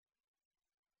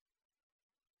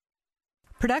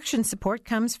Production support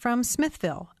comes from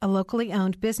Smithville, a locally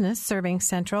owned business serving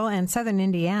central and southern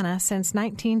Indiana since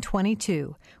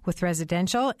 1922, with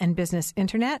residential and business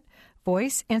internet,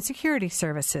 voice, and security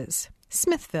services.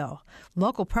 Smithville,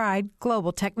 local pride,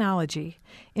 global technology.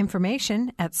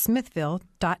 Information at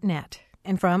smithville.net.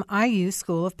 And from IU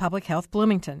School of Public Health,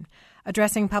 Bloomington,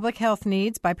 addressing public health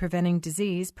needs by preventing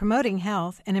disease, promoting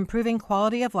health, and improving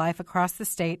quality of life across the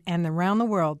state and around the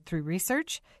world through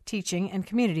research, teaching, and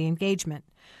community engagement.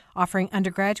 Offering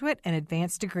undergraduate and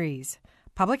advanced degrees.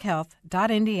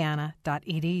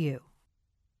 publichealth.indiana.edu.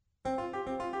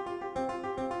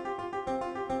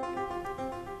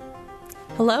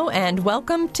 Hello and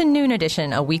welcome to Noon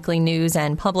Edition, a weekly news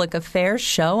and public affairs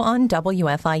show on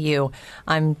WFIU.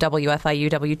 I'm WFIU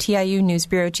WTIU News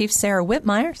Bureau Chief Sarah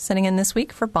Whitmire, sitting in this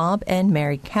week for Bob and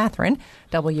Mary Catherine.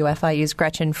 WFIU's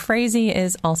Gretchen Frazee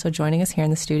is also joining us here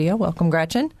in the studio. Welcome,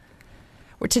 Gretchen.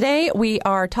 Today, we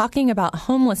are talking about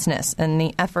homelessness and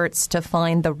the efforts to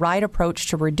find the right approach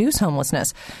to reduce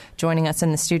homelessness. Joining us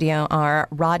in the studio are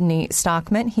Rodney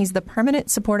Stockman. He's the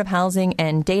Permanent Supportive Housing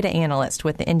and Data Analyst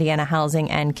with the Indiana Housing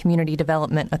and Community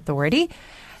Development Authority.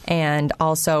 And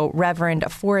also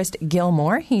Reverend Forrest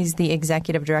Gilmore. He's the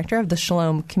Executive Director of the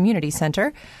Shalom Community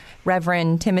Center.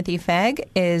 Reverend Timothy Fagg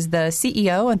is the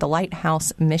CEO of the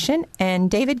Lighthouse Mission, and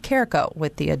David Carrico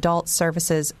with the Adult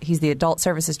Services. He's the Adult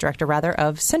Services Director,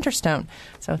 of Centerstone.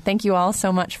 So thank you all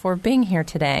so much for being here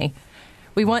today.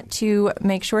 We want to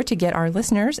make sure to get our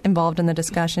listeners involved in the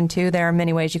discussion, too. There are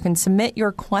many ways you can submit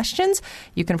your questions.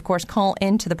 You can, of course, call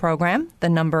into the program. The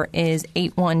number is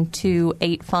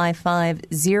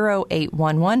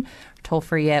 812-855-0811.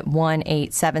 Toll-free at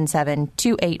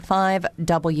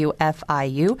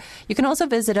 1-877-285-WFIU. You can also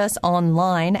visit us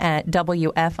online at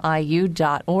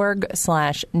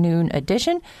wfiu.org/Noon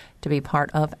Edition to be part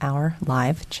of our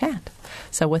live chat.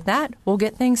 So with that, we'll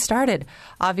get things started.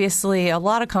 Obviously, a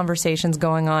lot of conversations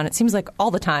going on, it seems like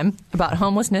all the time, about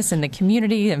homelessness in the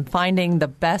community and finding the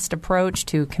best approach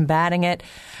to combating it.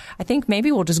 I think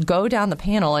maybe we'll just go down the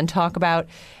panel and talk about,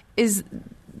 is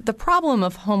the problem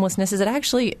of homelessness, is it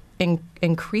actually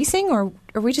increasing, or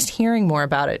are we just hearing more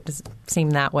about it? Does it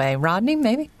seem that way? Rodney,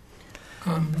 maybe?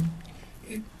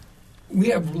 We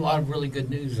have a lot of really good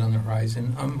news on the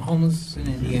horizon. Homelessness in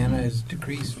Indiana has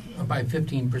decreased by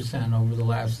 15% over the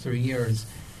last 3 years.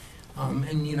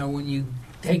 And, you know, when you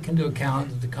take into account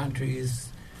that the country is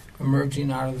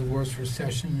emerging out of the worst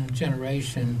recession in a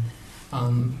generation,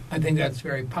 I think that's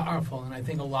very powerful. And I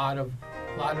think a lot of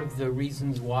the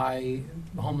reasons why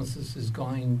homelessness is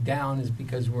going down is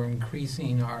because we're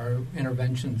increasing our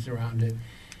interventions around it.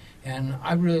 And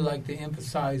I really like to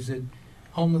emphasize that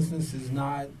homelessness is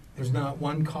not, there's not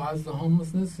one cause to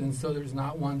homelessness, and so there's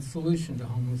not one solution to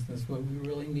homelessness. But we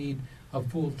really need a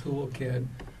full toolkit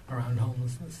around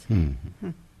homelessness.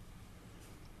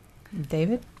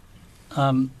 David?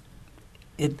 Well,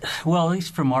 at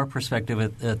least from our perspective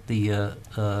at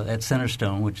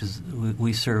Centerstone, which is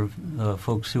we serve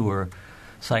folks who are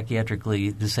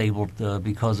psychiatrically disabled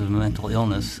because of mental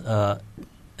illness. To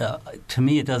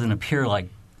me, it doesn't appear like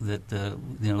that.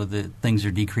 The things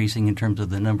are decreasing in terms of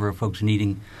the number of folks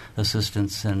needing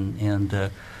assistance, and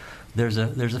there's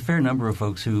a fair number of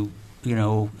folks who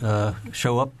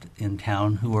show up in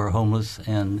town who are homeless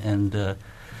and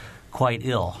quite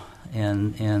ill,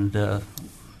 and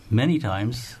many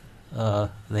times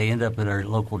they end up at our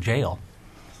local jail,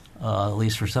 at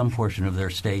least for some portion of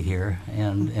their stay here,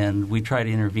 and we try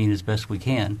to intervene as best we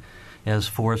can, as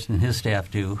Forrest and his staff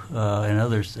do, and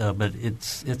others. But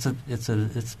it's a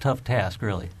tough task,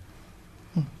 really.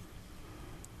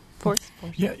 Forrest?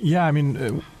 Yeah. I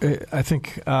mean, I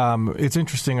think it's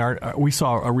interesting. We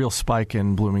saw a real spike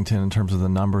in Bloomington in terms of the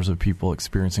numbers of people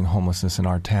experiencing homelessness in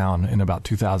our town in about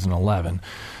 2011.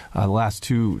 The last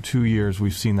two years,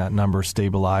 we've seen that number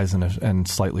stabilize and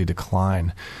slightly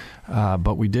decline.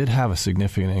 But we did have a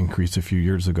significant increase a few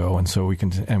years ago, and so we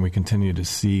continue to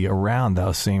see around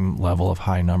the same level of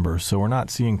high numbers. So we're not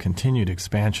seeing continued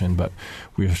expansion, but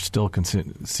we are still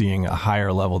seeing a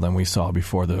higher level than we saw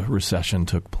before the recession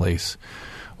took place.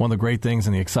 One of the great things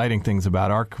and the exciting things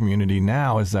about our community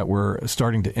now is that we're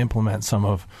starting to implement some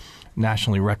of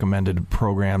nationally recommended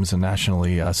programs and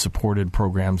nationally supported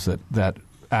programs that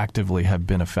actively have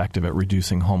been effective at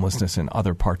reducing homelessness in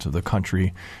other parts of the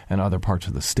country and other parts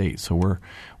of the state. So we're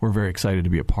very excited to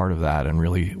be a part of that and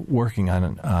really working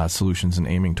on solutions and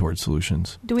aiming towards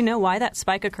solutions. Do we know why that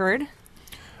spike occurred?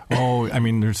 Oh, I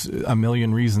mean, there's a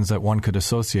million reasons that one could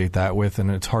associate that with,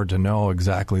 and it's hard to know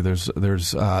exactly.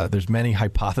 There's many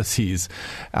hypotheses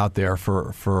out there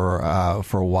for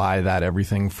why that.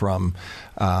 Everything from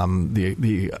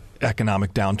the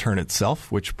economic downturn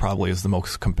itself, which probably is the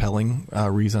most compelling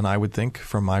reason, I would think,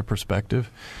 from my perspective.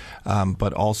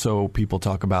 But also people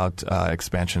talk about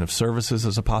expansion of services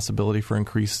as a possibility for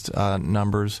increased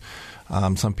numbers.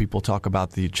 Some people talk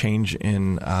about the change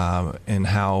in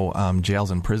how jails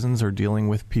and prisons are dealing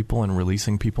with people and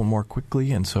releasing people more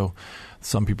quickly. And so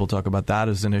some people talk about that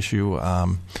as an issue.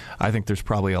 I think there's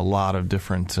probably a lot of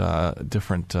different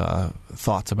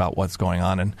thoughts about what's going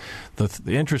on. And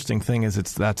the interesting thing is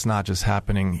that's not just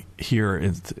happening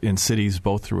here in cities,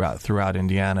 both throughout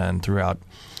Indiana and throughout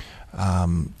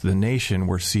the nation.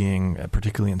 We're seeing,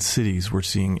 particularly in cities, we're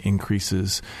seeing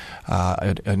increases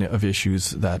of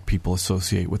issues that people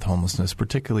associate with homelessness,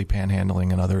 particularly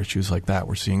panhandling and other issues like that.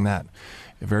 We're seeing that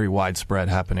very widespread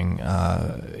happening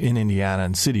in Indiana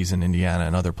and cities in Indiana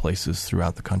and other places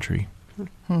throughout the country.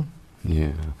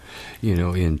 Yeah.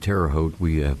 In Terre Haute,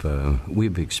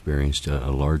 we've experienced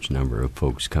a large number of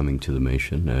folks coming to the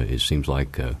mission. It seems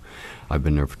like I've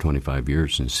been there for 25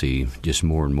 years and see just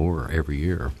more and more every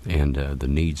year, and the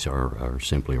needs are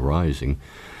simply rising.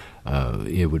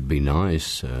 It would be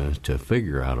nice to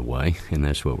figure out a way, and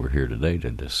that's what we're here today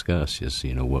to discuss, is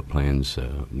what plans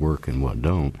work and what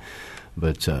don't.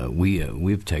 But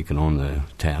we've taken on the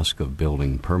task of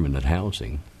building permanent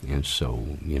housing, and so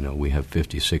we have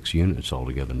 56 units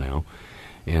altogether now,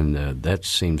 and that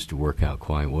seems to work out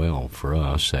quite well for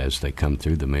us as they come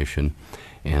through the mission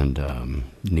and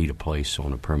need a place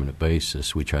on a permanent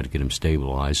basis. We try to get them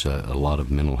stabilized. A lot of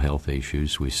mental health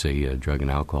issues. We see drug and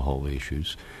alcohol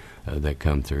issues that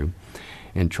come through,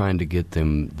 and trying to get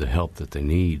them the help that they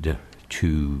need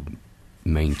to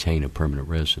maintain a permanent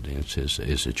residence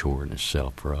is a chore in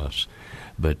itself for us.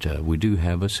 But we do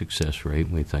have a success rate,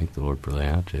 and we thank the Lord for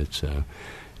that. It's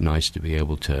nice to be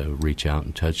able to reach out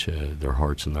and touch their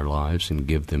hearts and their lives and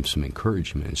give them some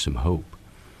encouragement and some hope,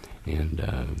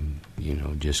 and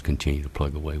just continue to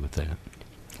plug away with that.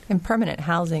 And permanent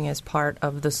housing is part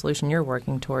of the solution you're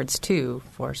working towards too,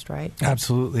 Forrest, right?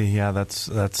 Absolutely, yeah. That's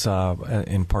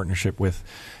in partnership with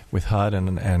HUD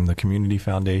and the Community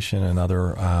Foundation and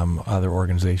other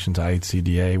organizations,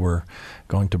 IHCDA. We're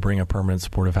going to bring a permanent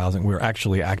supportive housing. We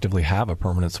actually actively have a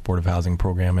permanent supportive housing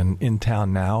program in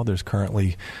town now. There's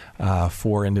currently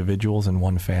 4 individuals and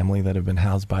 1 family that have been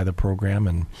housed by the program,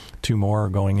 and 2 more are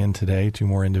going in today. 2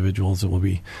 more individuals that will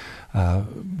be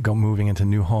moving into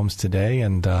new homes today,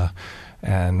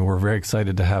 and we're very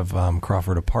excited to have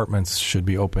Crawford Apartments should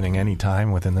be opening any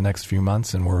time within the next few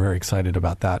months, and we're very excited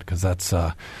about that because that's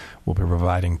we'll be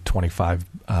providing 25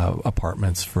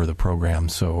 apartments for the program.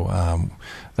 So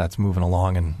that's moving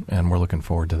along, and we're looking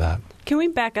forward to that. Can we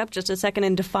back up just a second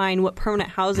and define what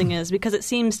permanent housing is? Because it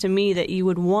seems to me that you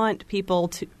would want people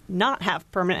to not have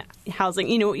permanent housing.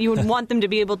 You would want them to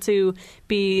be able to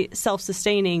be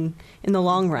self-sustaining in the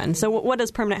long run. So what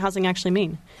does permanent housing actually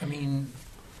mean? I mean,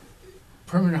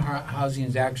 permanent housing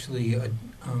is actually a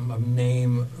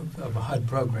name of HUD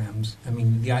programs. I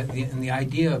mean, the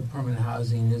idea of permanent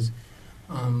housing is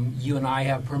you and I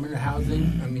have permanent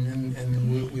housing. I mean,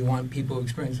 and we want people who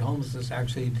experience homelessness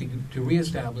actually to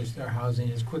reestablish their housing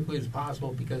as quickly as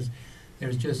possible, because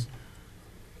there's just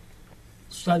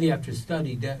study after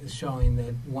study showing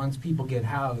that once people get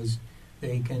housed,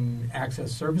 they can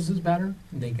access services better,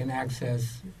 they can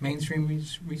access mainstream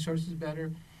resources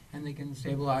better, and they can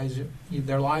stabilize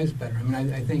their lives better. I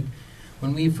mean, I think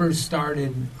when we first started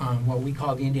what we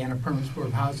call the Indiana Permanent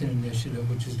Supportive Housing Initiative,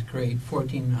 which is to create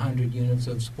 1,400 units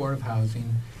of supportive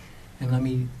housing, and let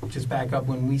me just back up.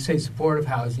 When we say supportive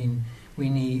housing, we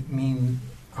mean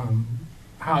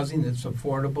housing that's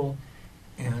affordable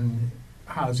and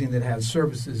housing that has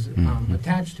services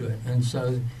attached to it. And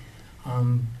so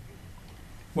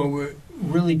what we're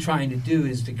really trying to do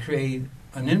is to create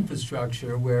an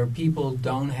infrastructure where people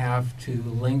don't have to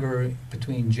linger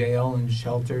between jail and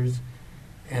shelters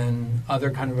and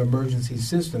other kind of emergency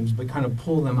systems, but kind of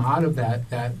pull them out of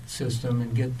that system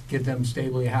and get them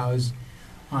stably housed.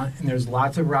 And there's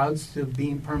lots of routes to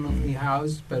being permanently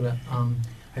housed, but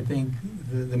I think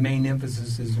the main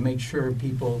emphasis is to make sure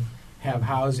people have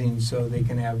housing so they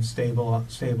can have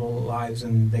stable lives,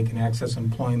 and they can access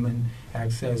employment,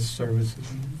 access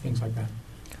services, and things like that.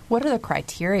 What are the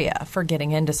criteria for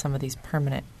getting into some of these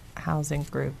permanent housing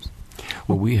groups?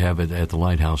 Well, we have it at the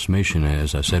Lighthouse Mission.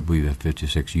 As I said, we have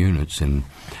 56 units, and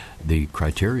the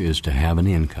criteria is to have an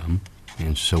income,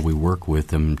 and so we work with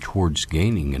them towards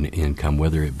gaining an income,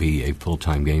 whether it be a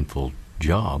full-time gainful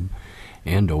job,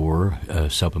 and or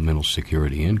supplemental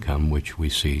security income, which we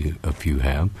see a few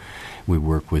have. We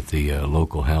work with the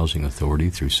local housing authority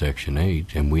through Section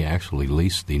 8, and we actually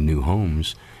lease the new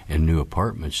homes and new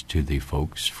apartments to the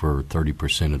folks for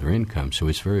 30% of their income. So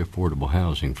it's very affordable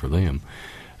housing for them.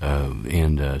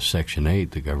 And Section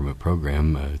 8, the government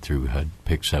program through HUD,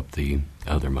 picks up the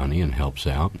other money and helps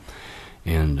out.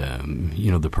 And,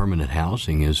 the permanent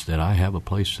housing is that I have a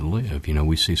place to live.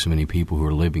 We see so many people who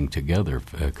are living together,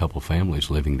 a couple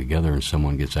families living together, and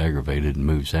someone gets aggravated and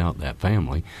moves out that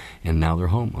family, and now they're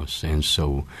homeless. And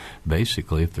so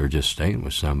basically, if they're just staying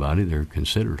with somebody, they're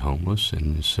considered homeless.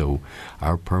 And so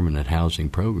our permanent housing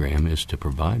program is to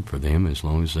provide for them as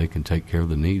long as they can take care of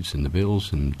the needs and the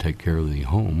bills and take care of the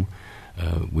home.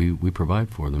 We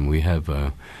provide for them. We have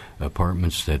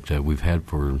apartments that we've had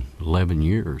for 11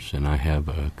 years, and I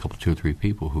have two or three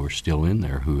people who are still in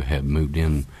there who have moved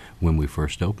in when we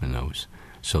first opened those.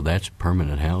 So that's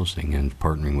permanent housing, and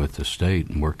partnering with the state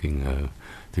and working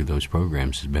through those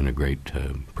programs has been a great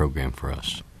program for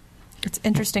us. It's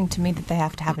interesting to me that they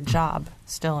have to have a job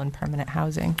still in permanent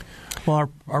housing.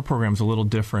 Well, our program's a little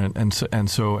different, and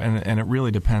it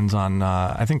really depends on.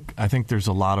 I think there's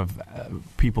a lot of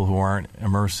people who aren't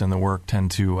immersed in the work tend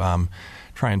to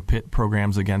try and pit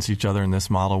programs against each other, and this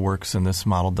model works and this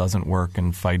model doesn't work,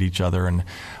 and fight each other. And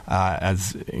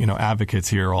as advocates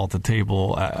here all at the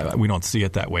table, we don't see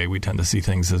it that way. We tend to see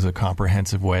things as a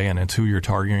comprehensive way, and it's who you're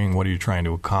targeting, what are you trying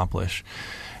to accomplish.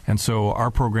 And so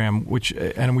our program,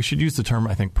 and we should use the term,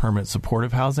 I think, permanent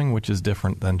supportive housing, which is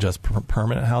different than just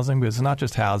permanent housing, because it's not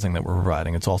just housing that we're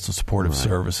providing, it's also supportive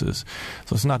services.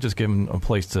 So it's not just giving them a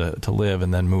place to live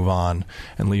and then move on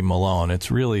and leave them alone. It's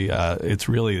really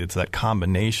that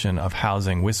combination of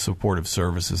housing with supportive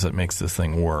services that makes this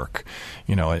thing work.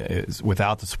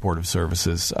 Without the supportive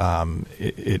services,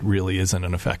 it really isn't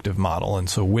an effective model. And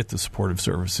so with the supportive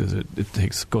services,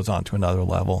 it goes on to another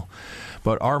level.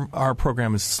 But our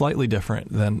program is slightly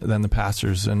different than the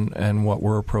pastors, and what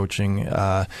we're approaching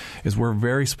is we're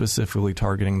very specifically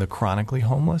targeting the chronically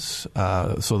homeless.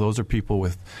 So those are people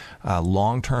with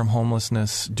long-term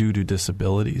homelessness due to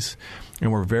disabilities,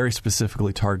 and we're very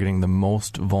specifically targeting the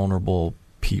most vulnerable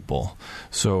people.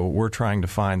 So we're trying to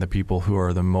find the people who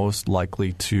are the most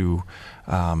likely to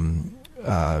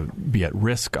be at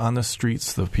risk on the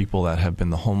streets, the people that have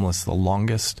been the homeless the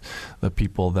longest, the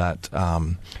people that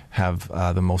have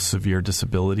the most severe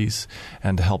disabilities,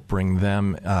 and to help bring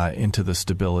them into the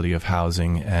stability of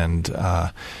housing and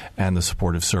the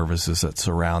supportive services that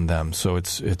surround them. So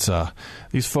it's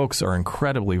these folks are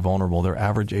incredibly vulnerable. Their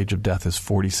average age of death is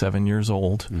 47 years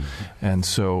old, and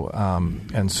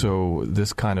so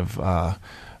this kind of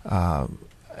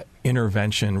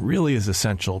intervention really is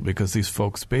essential, because these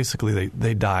folks basically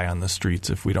they die on the streets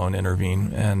if we don't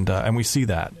intervene, and we see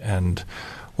that. And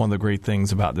one of the great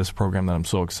things about this program that I'm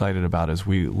so excited about is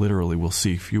we literally will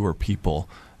see fewer people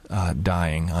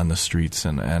dying on the streets,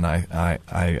 and I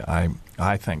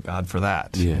thank God for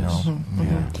that. Yes.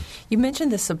 Yeah. You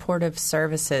mentioned the supportive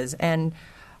services, and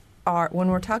when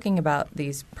we're talking about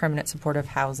these permanent supportive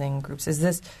housing groups,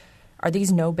 are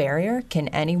these no barrier? Can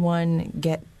anyone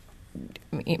get?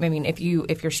 I mean, if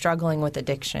you're struggling with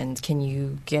addictions, can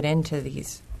you get into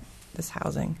this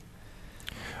housing?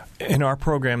 In our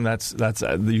program, that's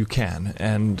you can,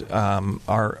 and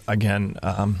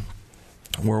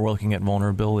we're looking at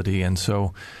vulnerability, and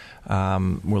so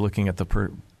we're looking at the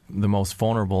most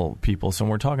vulnerable people. So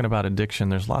when we're talking about addiction,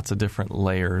 there's lots of different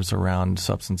layers around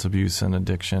substance abuse and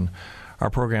addiction. Our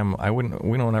program,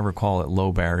 we don't ever call it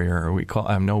low barrier, or we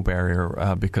call no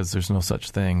barrier because there's no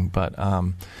such thing, but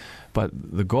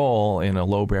the goal in a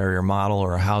low barrier model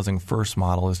or a housing first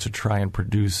model is to try and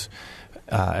produce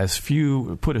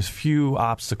put as few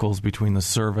obstacles between the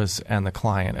service and the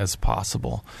client as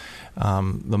possible.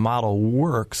 The model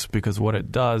works because what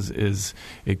it does is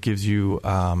it gives you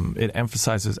it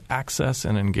emphasizes access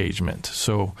and engagement.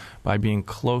 So by being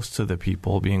close to the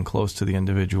people, being close to the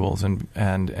individuals, and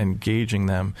engaging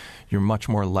them, you're much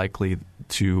more likely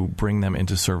to bring them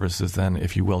into services than,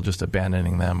 if you will, just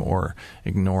abandoning them or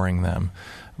ignoring them.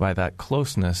 By that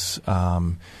closeness,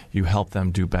 you help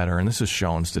them do better. And this is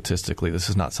shown statistically. This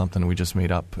is not something we just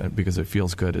made up because it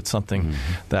feels good. It's something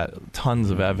that tons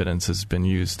of evidence has been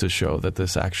used to show that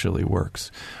this actually works.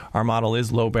 Our model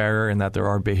is low barrier in that there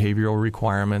are behavioral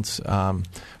requirements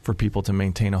for people to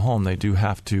maintain a home. They do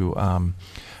have to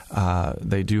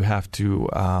They do have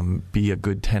to be a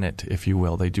good tenant, if you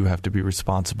will. They do have to be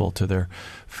responsible to their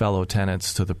fellow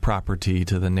tenants, to the property,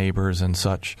 to the neighbors and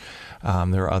such.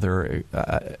 There are other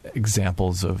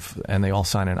examples and they all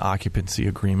sign an occupancy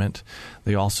agreement.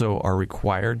 They also are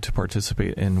required to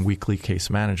participate in weekly case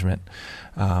management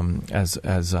as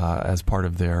part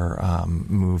of their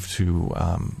move to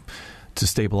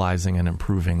stabilizing and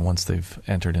improving once they've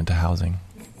entered into housing.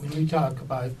 When we talk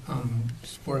about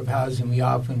supportive housing, we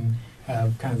often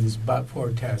have kind of this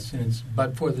but-for test, and it's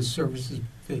but for the services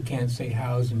they can't say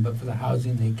housing, but for the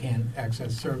housing they can't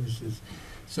access services.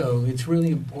 So it's really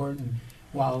important.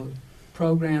 While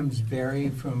programs vary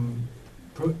from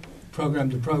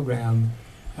program to program,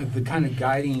 the kind of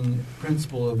guiding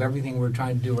principle of everything we're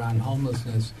trying to do around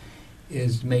homelessness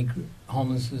is to make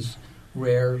homelessness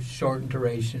rare, short in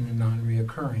duration, and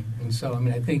non-reoccurring. And so,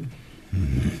 I think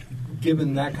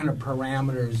given that kind of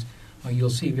parameters, you'll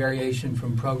see variation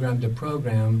from program to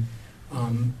program.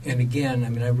 And again,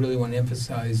 I really want to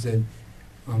emphasize that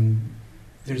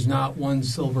there's not one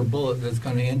silver bullet that's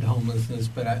going to end homelessness,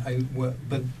 but I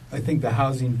think the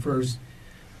Housing First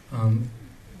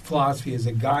philosophy as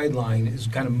a guideline is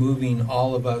kind of moving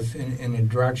all of us in a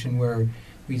direction where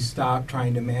we stop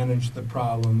trying to manage the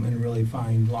problem and really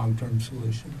find long-term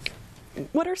solutions.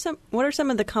 What are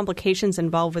some of the complications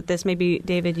involved with this? Maybe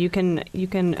David, you can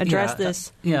address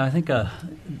this. I think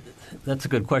that's a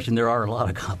good question. There are a lot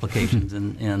of complications,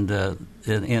 and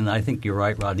I think you're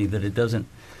right, Rodney, that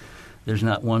there's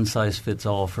not one size fits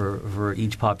all for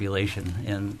each population,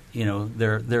 and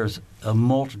there's a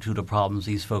multitude of problems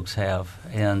these folks have,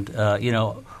 and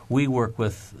we work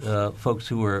with folks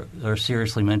who are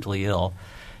seriously mentally ill,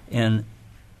 and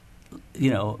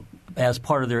as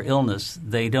part of their illness,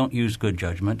 they don't use good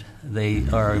judgment. They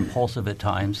are impulsive at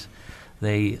times.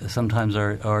 They sometimes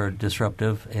are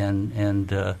disruptive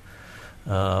and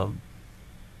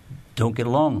don't get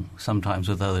along sometimes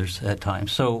with others at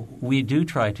times. So we do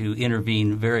try to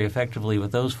intervene very effectively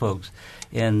with those folks,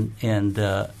 and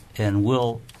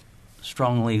will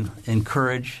strongly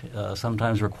encourage,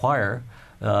 sometimes require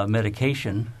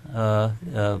medication,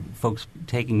 folks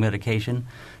taking medication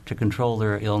to control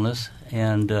their illness,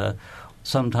 and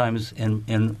sometimes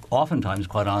and oftentimes,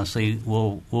 quite honestly,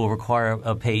 will require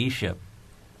a payee-ship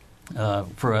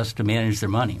for us to manage their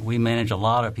money. We manage a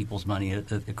lot of people's money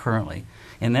currently,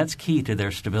 and that's key to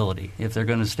their stability. If they're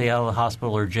going to stay out of the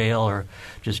hospital or jail or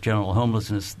just general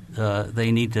homelessness,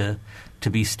 they need to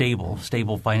be stable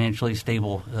financially,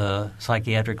 stable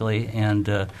psychiatrically, and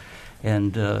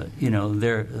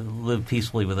live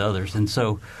peacefully with others. And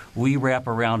so we wrap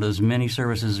around as many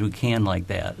services as we can like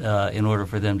that in order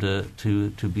for them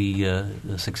to be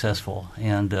successful.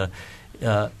 And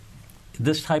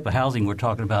this type of housing we're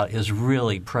talking about is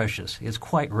really precious. It's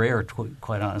quite rare,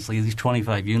 quite honestly. These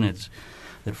 25 units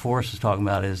that Forrest is talking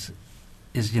about is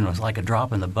it's like a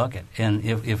drop in the bucket. And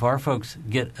if our folks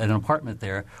get an apartment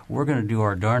there, we're going to do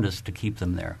our darndest to keep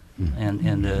them there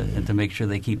and to make sure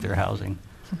they keep their housing.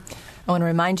 I want to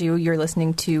remind you, you're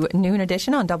listening to Noon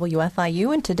Edition on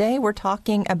WFIU, and today we're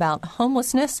talking about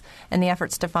homelessness and the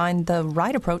efforts to find the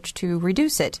right approach to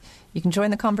reduce it. You can join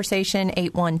the conversation,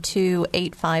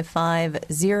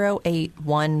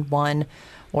 812-855-0811,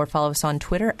 or follow us on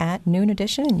Twitter at Noon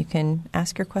Edition, and you can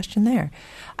ask your question there.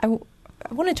 I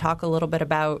want to talk a little bit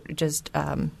about just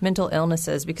mental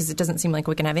illnesses, because it doesn't seem like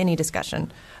we can have any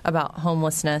discussion about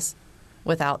homelessness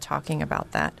without talking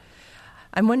about that.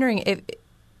 I'm wondering if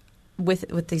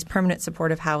with these permanent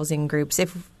supportive housing groups,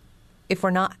 if we're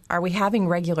not, are we having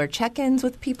regular check-ins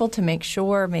with people to make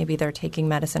sure maybe they're taking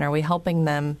medicine? Are we helping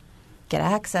them get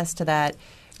access to that?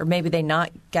 Or maybe they're not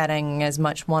getting as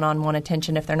much one-on-one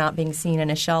attention if they're not being seen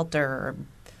in a shelter?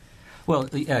 Well,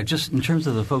 yeah, just in terms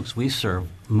of the folks we serve,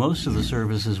 most of the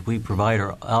services we provide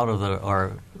are out of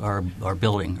our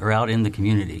building or out in the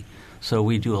community. So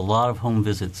we do a lot of home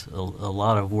visits, a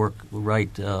lot of work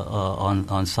right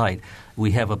on site.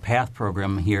 We have a PATH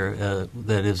program here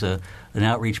that is an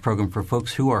outreach program for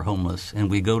folks who are homeless,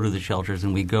 and we go to the shelters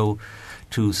and we go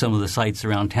to some of the sites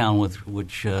around town with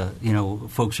which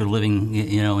folks are living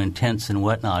in tents and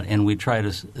whatnot, and we try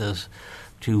to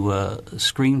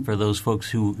screen for those folks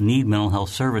who need mental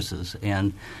health services,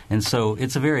 and so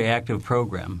it's a very active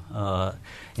program,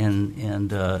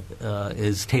 and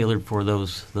is tailored for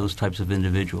those types of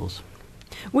individuals.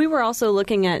 We were also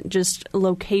looking at just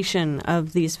location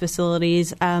of these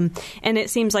facilities, and it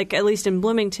seems like, at least in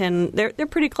Bloomington, they're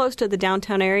pretty close to the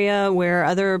downtown area where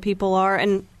other people are.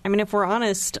 And I mean, if we're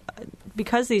honest,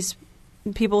 because these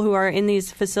people who are in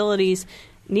these facilities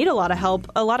need a lot of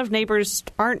help, a lot of neighbors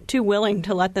aren't too willing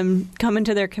to let them come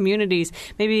into their communities.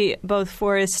 Maybe both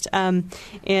Forrest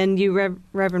and you,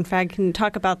 Reverend Fagg, can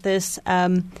talk about this.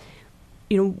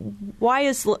 Why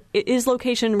is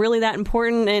location really that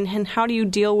important, and how do you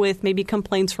deal with maybe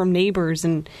complaints from neighbors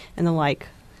and the like?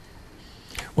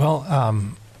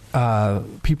 Well,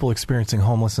 people experiencing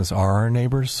homelessness are our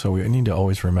neighbors, so we need to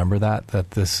always remember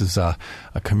that this is a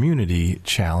community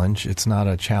challenge. It's not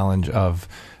a challenge of,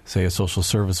 say, a social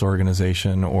service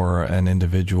organization or an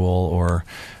individual or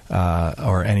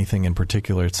anything in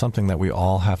particular. It's something that we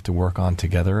all have to work on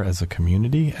together as a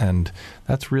community, and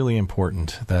that's really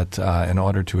important, that in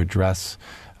order to address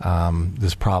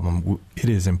this problem, it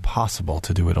is impossible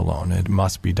to do it alone. It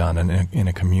must be done in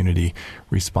a community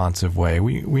responsive way.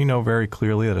 We know very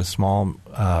clearly that a small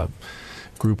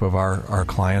group of our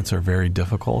clients are very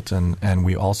difficult, and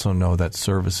we also know that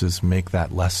services make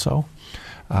that less so.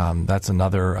 That's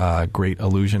another great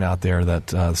illusion out there,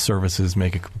 that services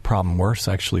make a problem worse.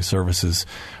 Actually, services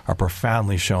are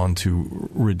profoundly shown to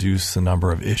reduce the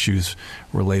number of issues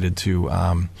related to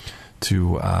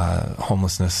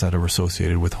homelessness that are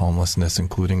associated with homelessness,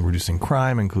 including reducing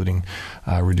crime, including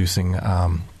reducing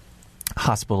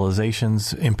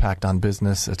hospitalizations, impact on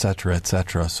business, et cetera, et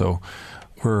cetera. So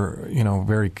we're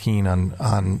very keen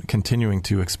on continuing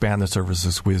to expand the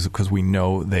services because we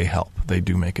know they help. They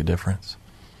do make a difference.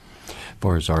 As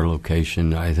far as our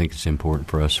location, I think it's important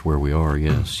for us where we are,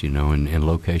 yes, and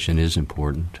location is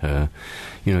important.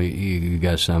 You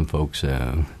got some folks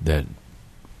that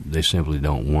they simply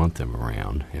don't want them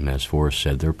around, and as Forrest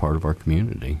said, they're part of our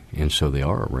community, and so they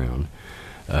are around.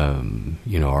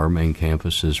 Our main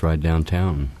campus is right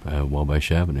downtown,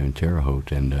 Wabash Avenue in Terre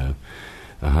Haute, and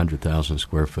 100,000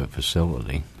 square foot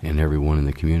facility, and everyone in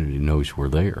the community knows we're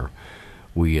there.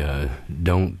 We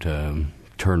don't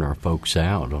turn our folks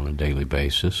out on a daily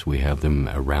basis. We have them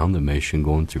around the mission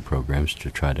going through programs to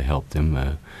try to help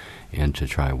them and to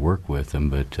try to work with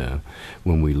them. But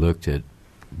when we looked at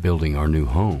building our new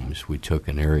homes, we took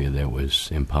an area that was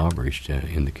impoverished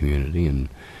in the community and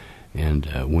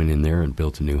went in there and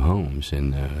built the new homes.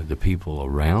 And the people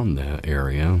around the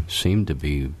area seemed to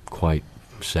be quite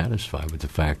satisfied with the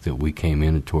fact that we came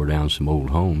in and tore down some old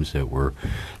homes that were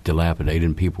dilapidated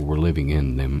and people were living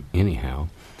in them anyhow.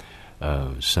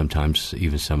 Sometimes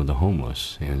even some of the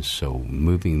homeless. And so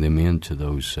moving them into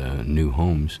those new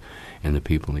homes, and the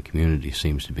people in the community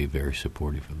seems to be very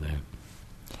supportive of that.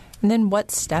 And then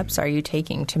what steps are you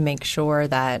taking to make sure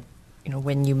that,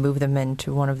 when you move them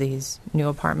into one of these new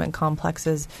apartment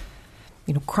complexes,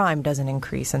 crime doesn't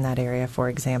increase in that area, for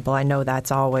example? I know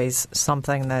that's always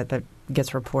something that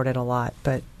gets reported a lot,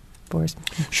 but Boris?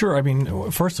 Sure. I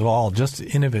mean, first of all, just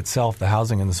in of itself, the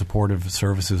housing and the supportive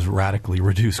services radically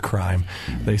reduce crime.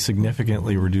 They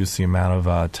significantly reduce the amount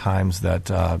of times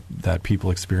that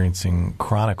people experiencing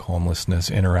chronic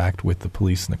homelessness interact with the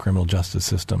police and the criminal justice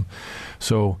system.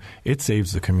 So it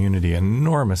saves the community an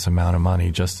enormous amount of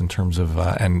money just in terms of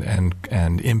and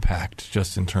impact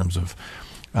just in terms of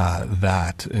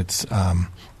that. It's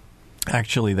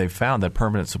actually, they found that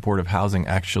permanent supportive housing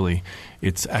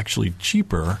it's actually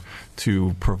cheaper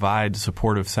to provide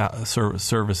supportive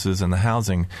services in the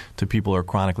housing to people who are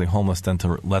chronically homeless than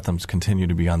to let them continue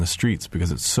to be on the streets,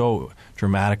 because it so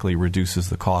dramatically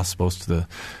reduces the costs both to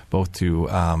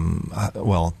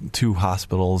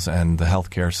hospitals and the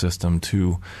healthcare system,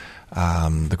 to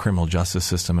the criminal justice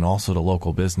system, and also to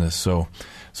local business. So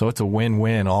it's a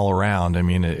win-win all around. I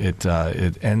mean, it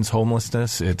ends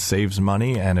homelessness, it saves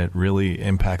money, and it really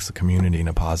impacts the community in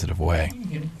a positive way.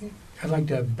 I'd like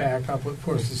to back up what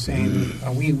Forrest is saying.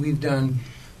 We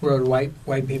wrote a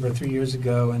white paper 3 years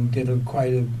ago and did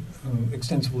quite an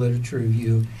extensive literature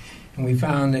review, and we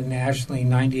found that nationally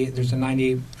there's a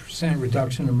 98%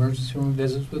 reduction in emergency room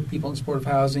visits with people in supportive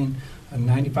housing, a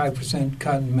 95%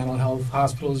 cut in mental health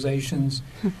hospitalizations,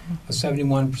 a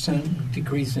 71%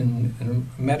 decrease in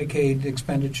Medicaid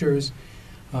expenditures,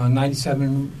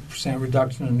 97%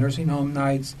 reduction in nursing home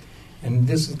nights, and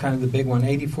this is kind of the big one,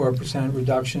 84%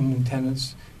 reduction in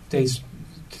tenants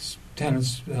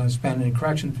spent in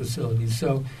correction facilities.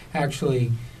 So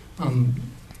actually,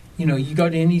 you go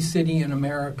to any city in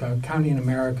America, county in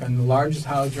America, and the largest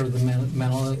houser of the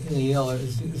mentally ill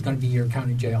is going to be your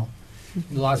county jail.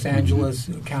 Los Angeles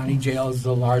County Jail is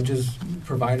the largest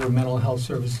provider of mental health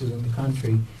services in the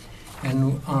country.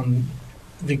 And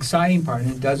the exciting part, and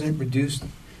it doesn't reduce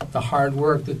the hard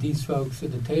work that these folks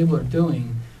at the table are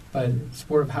doing, but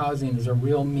supportive housing is a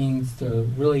real means to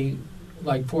really,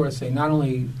 like Forrest say, not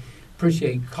only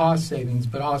appreciate cost savings,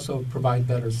 but also provide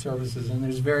better services. And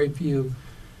there's very few,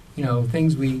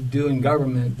 things we do in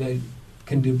government that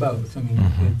can do both. I mean,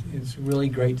 it's really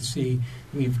great to see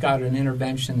we've got an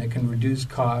intervention that can reduce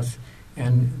costs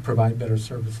and provide better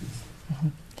services.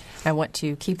 I want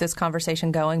to keep this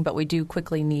conversation going, but we do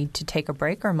quickly need to take a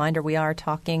break. A reminder, we are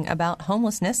talking about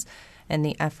homelessness and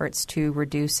the efforts to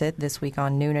reduce it this week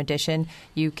on Noon Edition.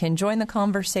 You can join the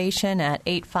conversation at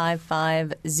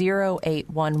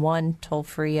 855-0811, toll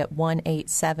free at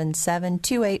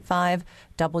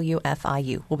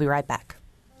 1-877-285-WFIU. We'll be right back.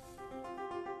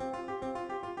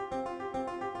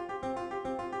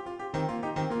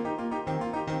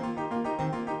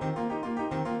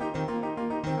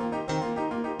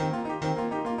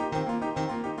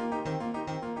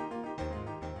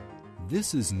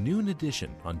 This is Noon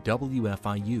Edition on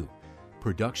WFIU.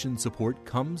 Production support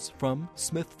comes from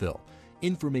Smithville.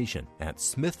 Information at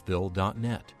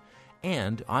smithville.net.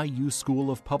 And IU School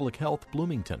of Public Health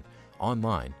Bloomington.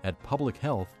 Online at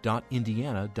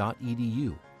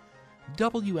publichealth.indiana.edu.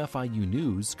 WFIU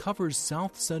News covers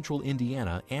South Central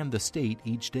Indiana and the state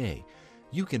each day.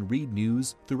 You can read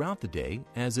news throughout the day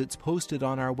as it's posted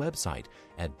on our website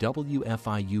at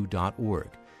wfiu.org.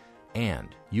 And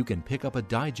you can pick up a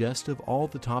digest of all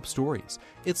the top stories.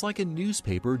 It's like a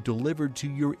newspaper delivered to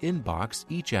your inbox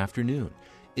each afternoon.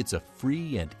 It's a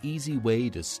free and easy way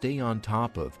to stay on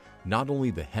top of not only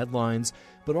the headlines,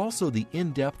 but also the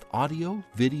in-depth audio,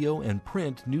 video, and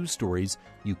print news stories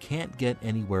you can't get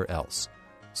anywhere else.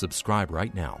 Subscribe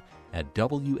right now at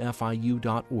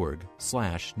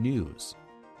wfiu.org/news.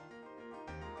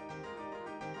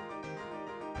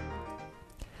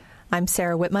 I'm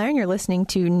Sarah Whitmire, and you're listening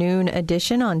to Noon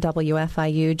Edition on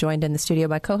WFIU, joined in the studio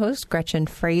by co-host Gretchen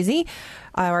Frazee.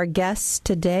 Our guests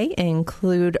today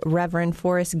include Reverend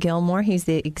Forrest Gilmore. He's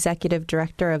the Executive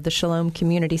Director of the Shalom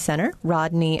Community Center.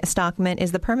 Rodney Stockman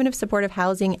is the Permanent Supportive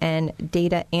Housing and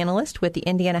Data Analyst with the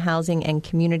Indiana Housing and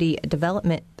Community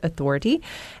Development Authority.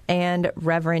 And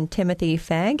Reverend Timothy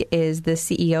Fagg is the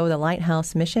CEO of the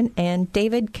Lighthouse Mission, and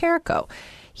David Carrico.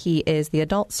 He is the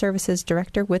Adult Services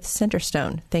Director with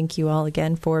Centerstone. Thank you all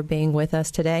again for being with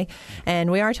us today. And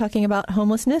we are talking about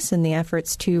homelessness and the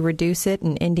efforts to reduce it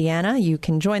in Indiana. You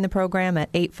can join the program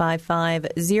at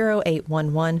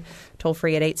 855-0811, toll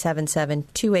free at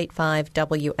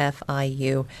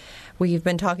 877-285-WFIU. We've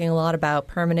been talking a lot about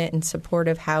permanent and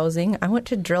supportive housing. I want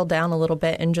to drill down a little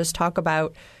bit and just talk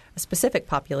about a specific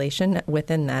population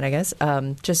within that, I guess,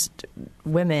 just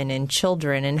women and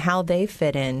children and how they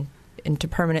fit into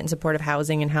permanent and supportive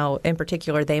housing and how, in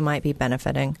particular, they might be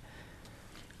benefiting.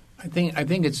 I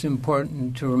think it's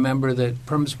important to remember that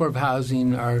permanent supportive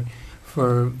housing are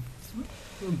for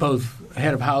both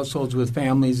head of households with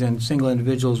families and single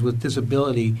individuals with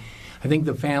disability. I think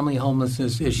the family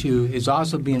homelessness issue is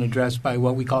also being addressed by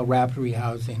what we call rapid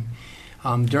rehousing.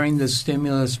 During the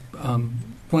stimulus,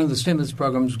 one of the stimulus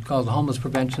programs called Homeless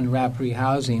Prevention and Rapid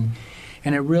Rehousing,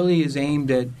 and it really is aimed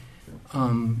at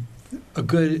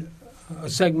a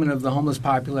segment of the homeless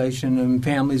population, and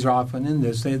families are often in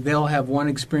this. They'll have one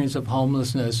experience of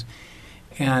homelessness,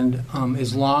 and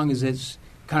as long as it's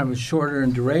kind of a shorter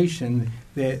in duration,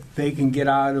 they can get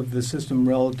out of the system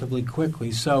relatively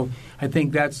quickly. So I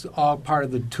think that's all part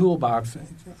of the toolbox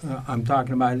I'm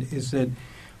talking about, is that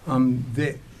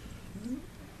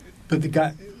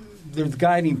the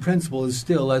guiding principle is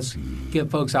still, let's get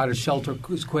folks out of shelter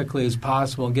as quickly as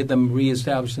possible, get them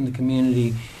reestablished in the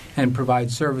community, and provide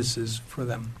services for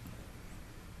them.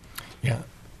 Yeah,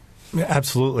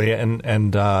 absolutely. And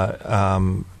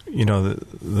you know,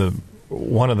 the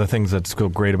one of the things that's so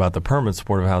great about the permanent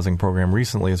supportive housing program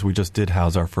recently is we just did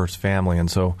house our first family,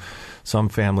 and so some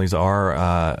families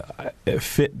are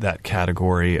fit that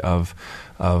category of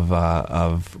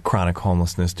chronic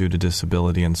homelessness due to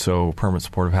disability, and so permanent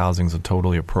supportive housing is a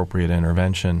totally appropriate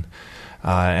intervention.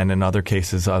 And in other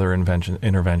cases, other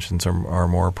interventions are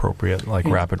more appropriate, like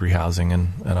rapid rehousing and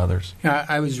others. Yeah,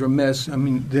 I was remiss. I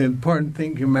mean, the important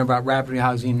thing to remember about rapid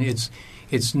rehousing,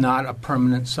 it's not a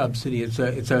permanent subsidy. It's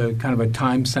a kind of a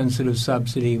time-sensitive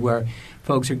subsidy where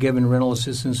folks are given rental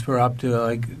assistance for up to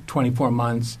like 24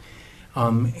 months,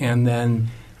 and then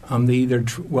they either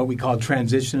what we call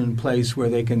transition in place, where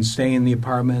they can stay in the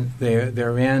apartment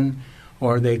they're in,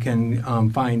 or they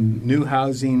can find new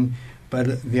housing.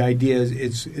 But the idea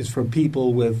is it's for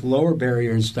people with lower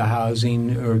barriers to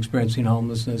housing or experiencing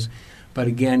homelessness. But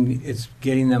again, it's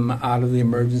getting them out of the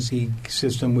emergency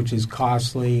system, which is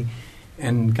costly,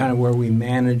 and kind of where we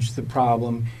manage the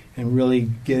problem, and really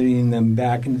getting them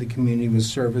back into the community with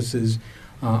services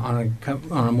on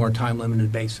a more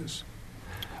time-limited basis.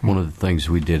 One of the things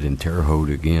we did in Terre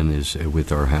Haute, again, is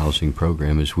with our housing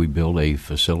program, is we built a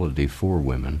facility for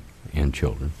women and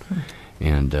children.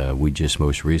 And we just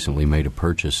most recently made a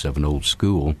purchase of an old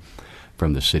school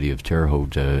from the city of Terre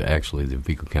Haute, actually the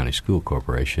Vico County School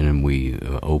Corporation, and we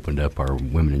opened up our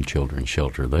women and children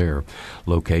shelter there.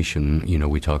 Location,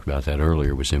 we talked about that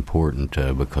earlier, was important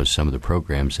because some of the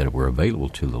programs that were available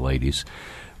to the ladies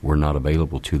were not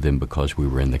available to them because we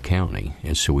were in the county,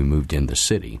 and so we moved in the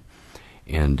city.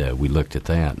 And we looked at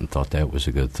that and thought that was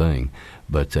a good thing.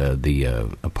 But the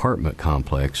apartment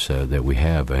complex that we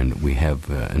have, and we have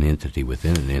an entity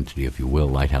within an entity, if you will,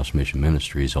 Lighthouse Mission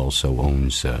Ministries also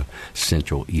owns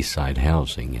Central Eastside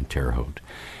Housing in Terre Haute.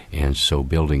 And so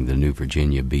building the new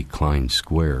Virginia B. Klein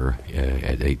Square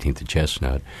at 18th and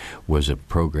Chestnut was a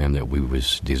program that we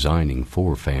was designing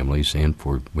for families and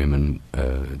for women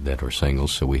that are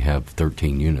singles. So we have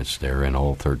 13 units there, and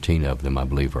all 13 of them, I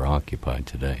believe, are occupied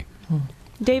today.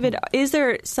 David, is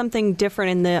there something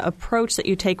different in the approach that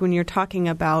you take when you're talking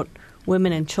about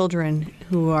women and children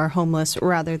who are homeless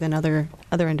rather than other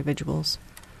individuals?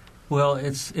 Well,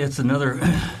 it's another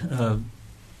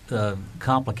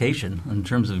complication in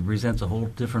terms of presents a whole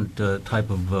different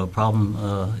type of problem,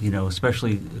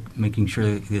 especially making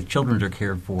sure that children are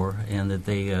cared for and that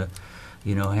they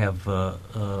have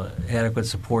adequate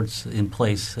supports in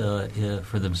place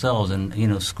for themselves,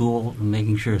 and school,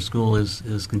 making sure school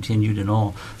is continued and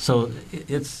all. So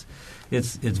it's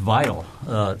vital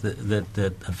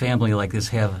that a family like this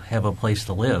have a place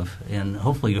to live, and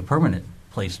hopefully a permanent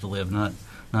place to live,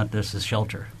 not just a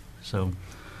shelter. So,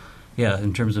 yeah,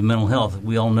 in terms of mental health,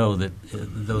 we all know that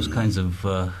those kinds of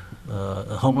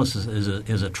homelessness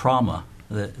is a trauma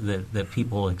that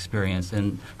people experience,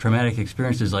 and traumatic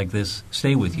experiences like this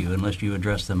stay with you unless you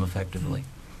address them effectively.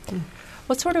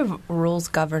 What sort of rules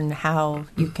govern how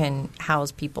you can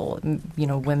house people,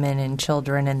 women and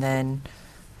children, and then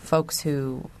folks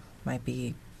who might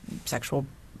be sexual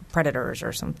predators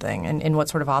or something? And what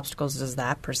sort of obstacles does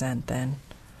that present then?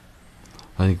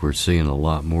 I think we're seeing a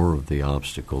lot more of the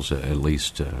obstacles, at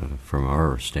least from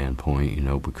our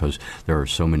standpoint, because there are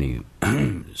so many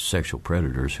sexual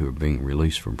predators who are being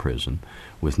released from prison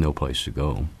with no place to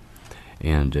go.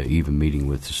 And even meeting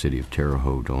with the city of Terre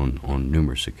Haute on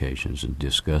numerous occasions and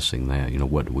discussing that,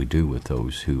 what do we do with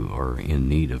those who are in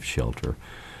need of shelter?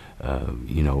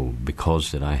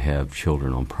 Because that I have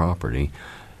children on property,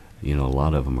 a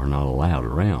lot of them are not allowed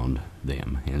around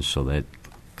them. And so that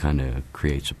kind of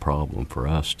creates a problem for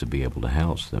us to be able to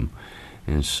house them.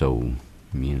 And so,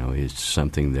 it's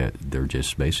something that they're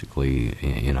just basically,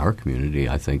 in our community,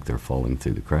 I think they're falling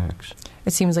through the cracks.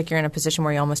 It seems like you're in a position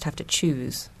where you almost have to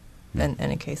choose in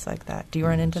a case like that. Do you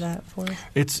run into that, Forrest?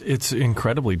 It's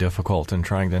incredibly difficult in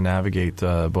trying to navigate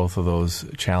both of those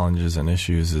challenges and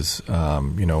issues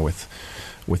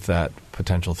with that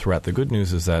potential threat. The good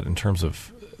news is that in terms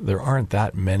of there aren't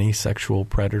that many sexual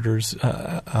predators,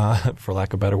 for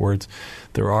lack of better words.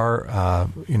 There are, a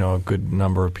good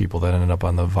number of people that ended up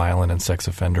on the Violent and Sex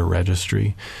Offender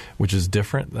Registry, which is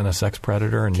different than a sex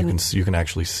predator, and you can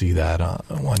actually see that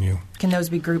when you. Can those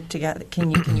be grouped together? Can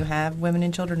you have women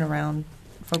and children around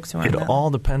folks who aren't? It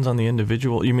all depends on the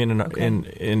individual. You mean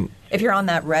in if you're on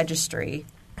that registry.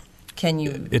 Can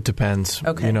you? It depends.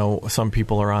 Okay. Some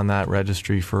people are on that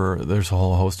registry there's a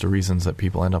whole host of reasons that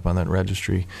people end up on that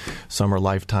registry. Some are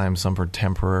lifetime, some are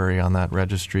temporary on that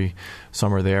registry.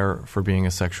 Some are there for being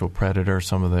a sexual predator.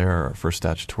 Some are there for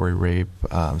statutory rape.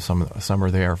 Some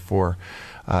are there for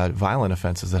violent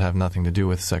offenses that have nothing to do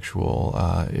with sexual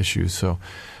issues. So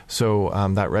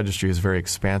that registry is very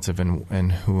expansive in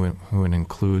who it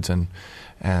includes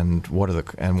and what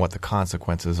the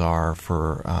consequences are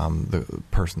for the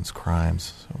person's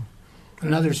crimes. So.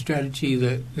 Another strategy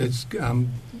that's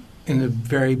in the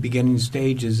very beginning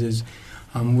stages is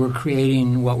we're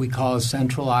creating what we call a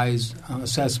centralized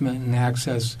assessment and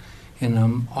access in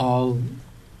all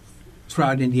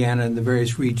throughout Indiana and the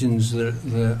various regions that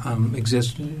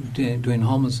exist doing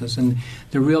homelessness. And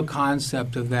the real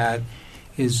concept of that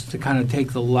is to kind of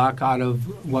take the luck out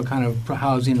of what kind of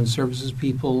housing and services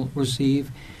people receive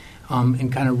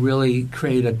and kind of really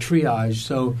create a triage.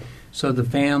 So the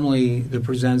family that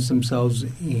presents themselves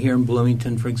here in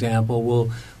Bloomington, for example,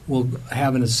 will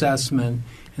have an assessment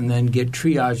and then get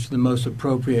triaged to the most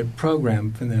appropriate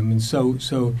program for them. And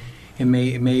so it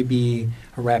may be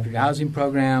a rapid housing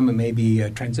program, it may be a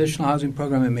transitional housing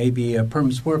program, it may be a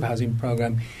permanent supportive housing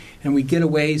program. And we get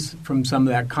away from some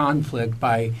of that conflict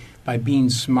by being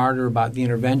smarter about the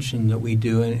intervention that we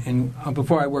do. And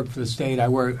before I worked for the state, I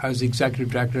was the executive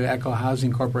director at Echo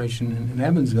Housing Corporation in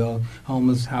Evansville,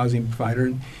 homeless housing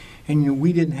provider. And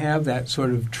we didn't have that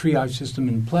sort of triage system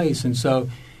in place. And so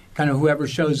kind of whoever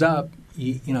shows up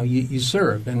you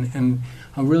serve, and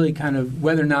really kind of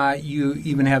whether or not you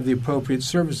even have the appropriate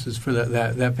services for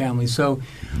that family. So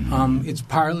it's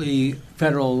partly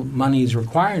federal money is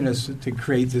requiring us to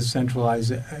create this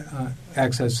centralized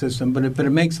access system, but it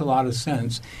makes a lot of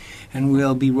sense, and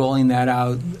we'll be rolling that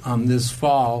out this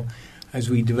fall as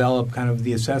we develop kind of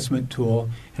the assessment tool.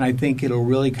 And I think it'll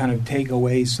really kind of take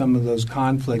away some of those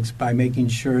conflicts by making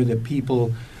sure that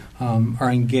people are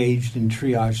engaged in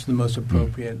triage the most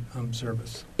appropriate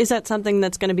service. Is that something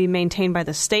that's going to be maintained by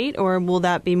the state, or will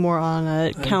that be more on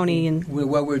a county? And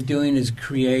what we're doing is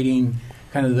creating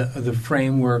kind of the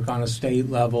framework on a state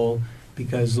level,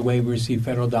 because the way we receive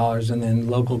federal dollars, and then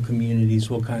local communities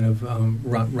will kind of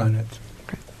run it.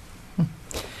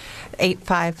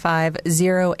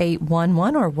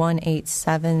 855-0811 or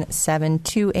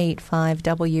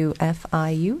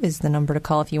 1-877-285-WFIU is the number to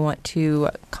call if you want to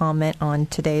comment on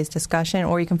today's discussion,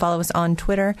 or you can follow us on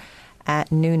Twitter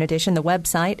at Noon Edition. The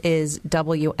website is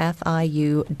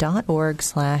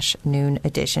wfiu.org/Noon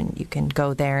Edition. You can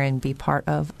go there and be part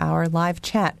of our live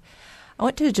chat. I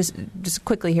want to just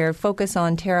quickly here focus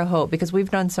on Terre Haute, because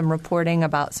we've done some reporting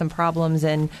about some problems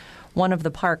in one of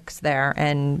the parks there,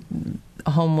 and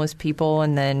homeless people,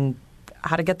 and then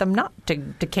how to get them not to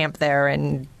camp there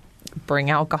and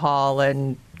bring alcohol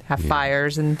and have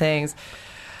fires and things.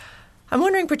 I'm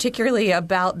wondering particularly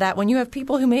about that when you have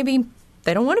people who maybe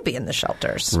they don't want to be in the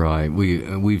shelters. Right.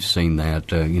 We've seen that,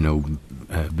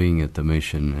 being at the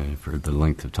mission for the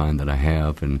length of time that I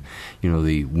have. And,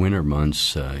 the winter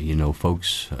months,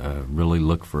 folks really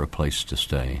look for a place to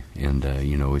stay. And,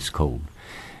 it's cold.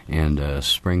 And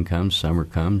spring comes, summer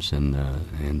comes,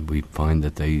 and we find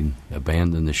that they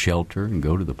abandon the shelter and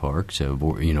go to the park. So,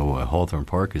 Hawthorne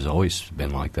Park has always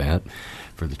been like that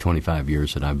for the 25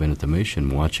 years that I've been at the mission,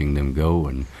 watching them go.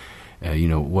 And,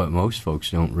 what most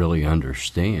folks don't really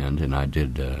understand, and I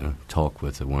did talk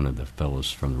with one of the fellows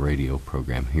from the radio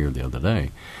program here the other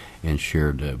day and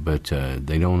shared, but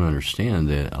they don't understand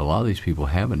that a lot of these people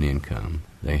have an income.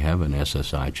 They have an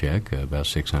SSI check, about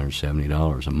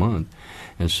 $670 a month,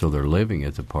 and so they're living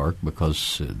at the park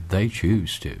because they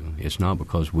choose to. It's not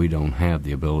because we don't have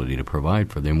the ability to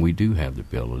provide for them. We do have the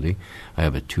ability. I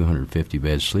have a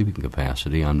 250-bed sleeping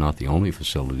capacity. I'm not the only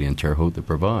facility in Terre Haute that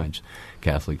provides.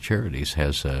 Catholic Charities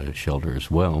has a shelter as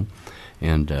well.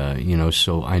 And,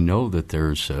 so I know that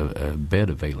there's a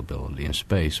bed availability and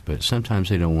space, but sometimes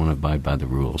they don't want to abide by the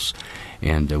rules.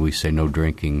 And we say no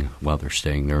drinking while they're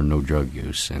staying there, no drug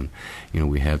use. And,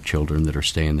 we have children that are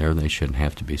staying there. They shouldn't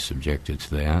have to be subjected to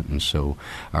that. And so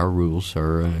our rules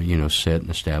are, set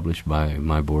and established by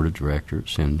my board of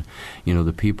directors. And,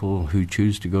 the people who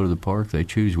choose to go to the park, they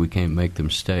choose. We can't make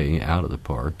them stay out of the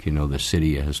park. The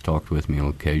city has talked with me on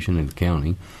occasion, and the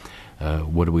county.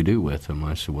 What do we do with them?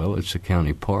 I said, well, it's a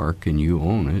county park, and you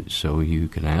own it, so you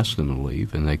can ask them to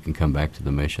leave, and they can come back to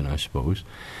the mission, I suppose.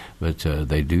 But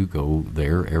they do go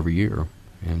there every year.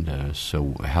 And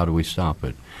so how do we stop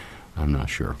it? I'm not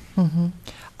sure. Mm-hmm.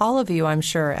 All of you, I'm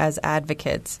sure, as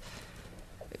advocates,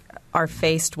 are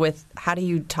faced with how do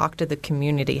you talk to the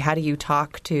community? How do you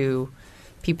talk to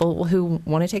people who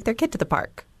want to take their kid to the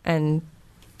park, and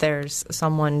there's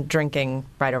someone drinking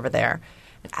right over there?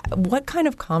 What kind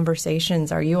of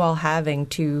conversations are you all having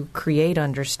to create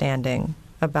understanding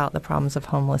about the problems of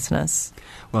homelessness?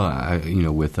 Well,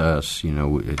 with us,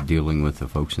 dealing with the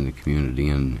folks in the community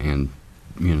and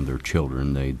their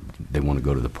children, they want to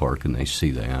go to the park and they see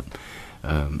that.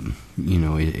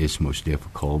 It's most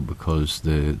difficult because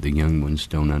the young ones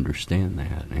don't understand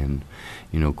that. And,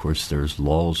 of course, there's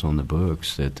laws on the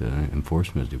books that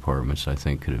enforcement departments, I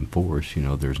think, could enforce.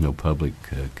 There's no public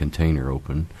container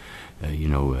open.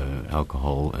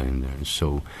 Alcohol, and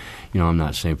so, I'm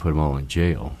not saying put them all in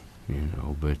jail,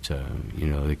 but,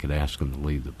 they could ask them to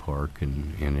leave the park,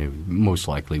 and it most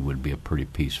likely would be a pretty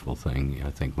peaceful thing. I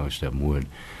think most of them would.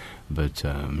 But,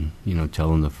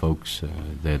 telling the folks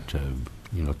that,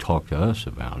 talk to us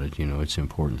about it, it's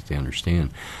important that they understand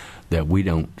that we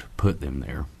don't put them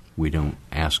there. We don't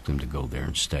ask them to go there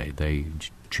and stay. They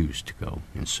choose to go,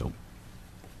 and so...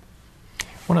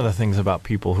 One of the things about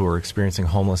people who are experiencing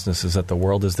homelessness is that the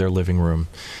world is their living room.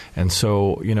 And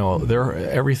so,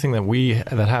 everything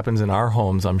that happens in our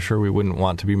homes, I'm sure we wouldn't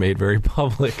want to be made very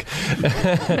public.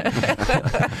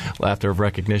 Laughter of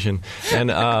recognition.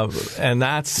 And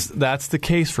that's the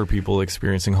case for people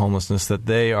experiencing homelessness, that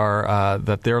they are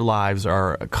that their lives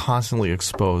are constantly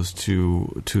exposed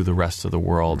to the rest of the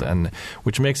world, and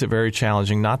which makes it very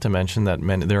challenging, not to mention that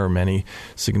there are many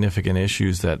significant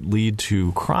issues that lead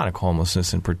to chronic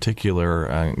homelessness in particular,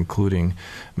 including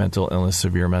mental illness,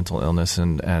 severe mental illness,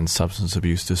 and substance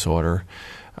abuse disorder.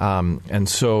 And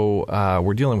so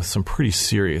we're dealing with some pretty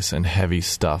serious and heavy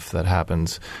stuff that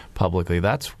happens publicly.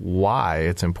 That's why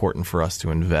it's important for us to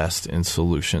invest in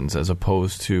solutions as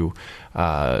opposed to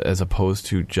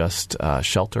just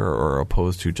shelter or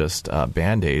opposed to just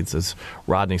Band-Aids. As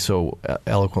Rodney so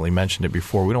eloquently mentioned it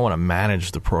before, we don't want to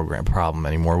manage the problem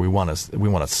anymore. We want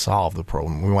to solve the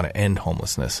problem. We want to end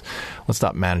homelessness. Let's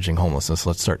stop managing homelessness.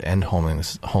 Let's start end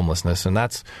homelessness. And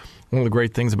that's one of the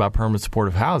great things about permanent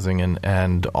supportive housing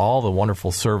and all the wonderful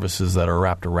services that are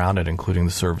wrapped around it, including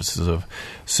the services of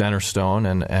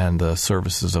Centerstone and the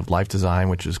services of Life Design,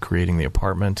 which is creating the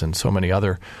apartment, and so many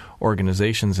other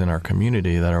organizations in our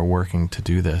community that are working to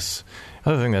do this.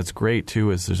 Another thing that's great,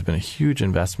 too, is there's been a huge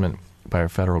investment by our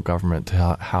federal government to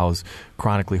house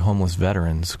chronically homeless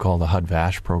veterans called the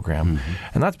HUD-VASH program. Mm-hmm.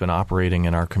 And that's been operating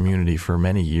in our community for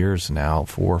many years now,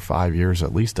 4 or 5 years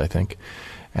at least, I think.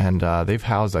 And they've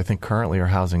housed, I think currently are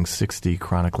housing 60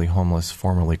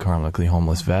 formerly chronically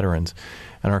homeless veterans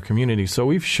in our community. So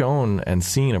we've shown and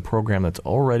seen a program that's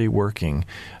already working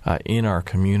in our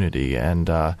community. And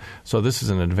so this is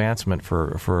an advancement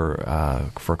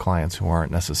for clients who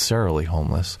aren't necessarily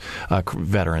homeless,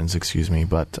 veterans,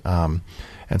 but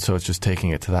and so it's just taking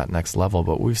it to that next level.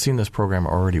 But we've seen this program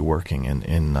already working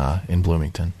in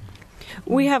Bloomington.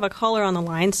 We have a caller on the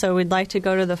line, so we'd like to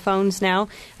go to the phones now.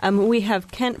 We have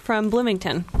Kent from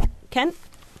Bloomington. Kent?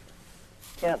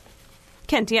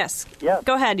 Kent, yes. Yes.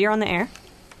 Go ahead. You're on the air.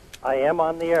 I am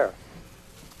on the air.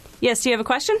 Yes. Do you have a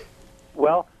question?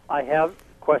 Well, I have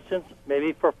questions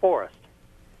maybe for Forrest.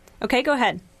 Okay, go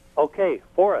ahead. Okay,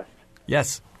 Forrest.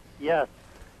 Yes. Yes.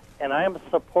 And I am a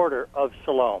supporter of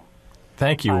Shalom.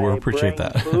 Thank you. We appreciate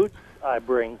that. I bring boots. I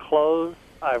bring clothes.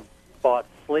 I've bought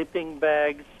sleeping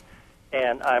bags.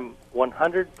 And I'm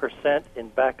 100% in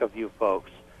back of you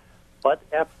folks. But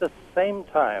at the same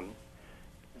time,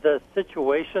 the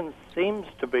situation seems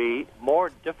to be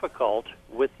more difficult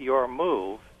with your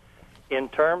move in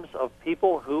terms of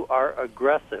people who are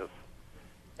aggressive.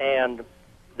 And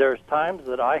there's times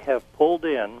that I have pulled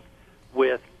in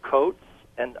with coats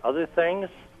and other things,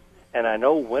 and I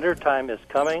know wintertime is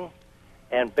coming,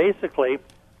 and basically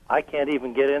I can't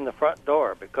even get in the front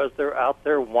door because they're out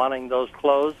there wanting those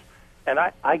clothes. And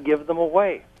I give them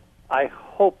away. I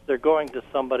hope they're going to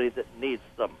somebody that needs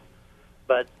them.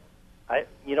 But, I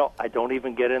don't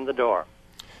even get in the door.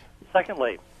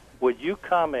 Secondly, would you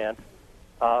comment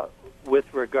with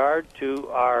regard to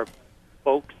our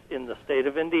folks in the state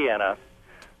of Indiana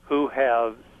who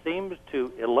have seemed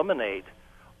to eliminate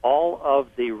all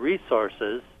of the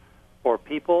resources for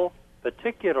people,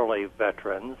 particularly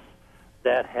veterans,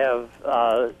 that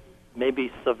have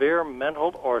maybe severe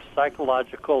mental or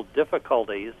psychological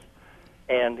difficulties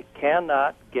and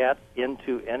cannot get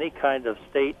into any kind of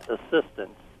state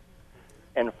assistance.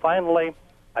 And finally,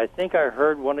 I think I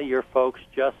heard one of your folks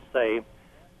just say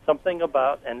something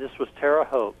about, and this was Terre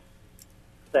Haute,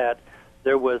 that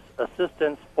there was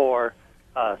assistance for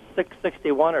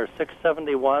 $661 or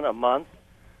 $671 a month.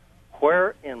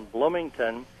 Where in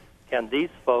Bloomington can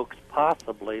these folks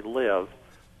possibly live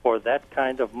for that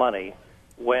kind of money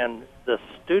when the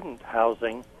student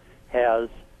housing has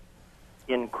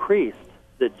increased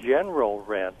the general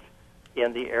rent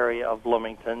in the area of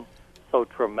Bloomington so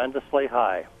tremendously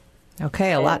high?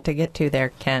 Okay, a lot to get to there,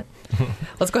 Kent.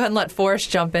 Let's go ahead and let Forrest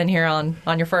jump in here on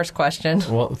your first question.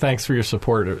 Well, thanks for your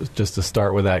support, just to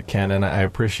start with that, Ken, and I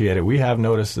appreciate it. We have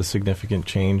noticed a significant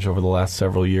change over the last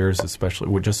several years, especially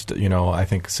with just, I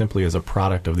think simply as a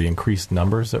product of the increased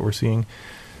numbers that we're seeing.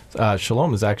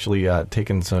 Shalom has actually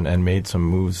taken some and made some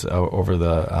moves over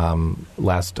the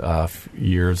last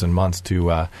years and months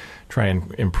to try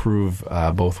and improve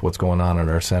both what's going on at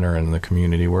our center and in the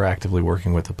community. We're actively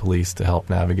working with the police to help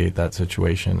navigate that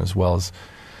situation, as well as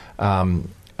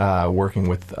working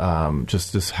with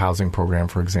just this housing program,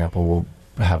 for example, will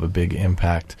have a big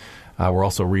impact. We're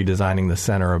also redesigning the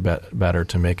center a bit better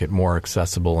to make it more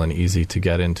accessible and easy to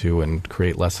get into and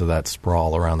create less of that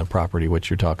sprawl around the property, which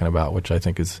you're talking about, which I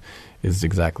think is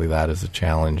exactly that, is a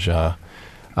challenge.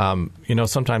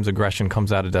 Sometimes aggression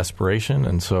comes out of desperation,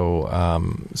 and so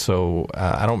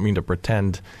I don't mean to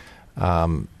pretend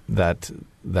that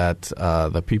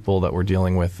the people that we're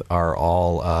dealing with are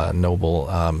all noble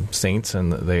saints,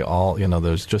 and they all,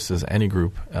 there's just as any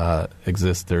group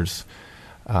exists, there's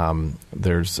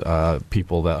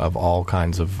people that have all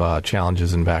kinds of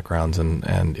challenges and backgrounds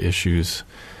and issues.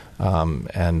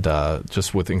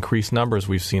 Just with increased numbers,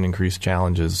 we've seen increased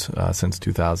challenges since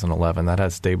 2011. That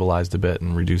has stabilized a bit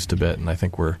and reduced a bit, and I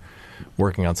think we're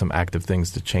working on some active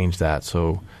things to change that.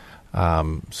 So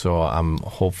I'm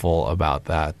hopeful about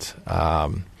that.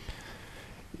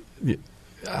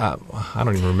 I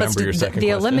don't even remember your second the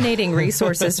question. eliminating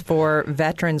resources for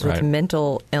veterans with Right.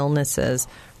 mental illnesses.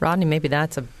 Rodney, maybe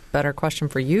that's a better question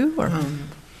for you? Or?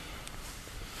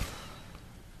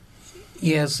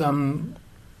 Yes,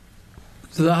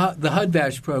 the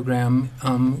HUD-VASH program,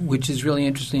 which is really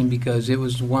interesting because it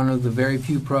was one of the very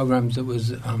few programs that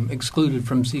was excluded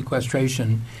from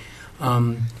sequestration,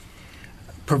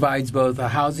 provides both a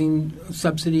housing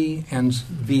subsidy and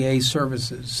VA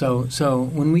services. So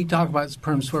when we talk about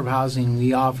perm-swerve housing,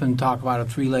 we often talk about a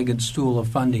three-legged stool of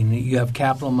funding. You have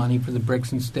capital money for the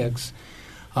bricks and sticks,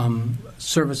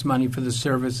 service money for the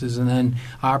services, and then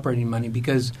operating money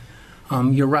because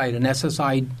you're right. An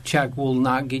SSI check will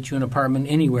not get you an apartment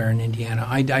anywhere in Indiana.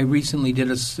 I recently did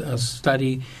a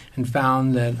study and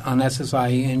found that on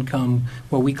SSI income,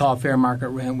 what we call fair market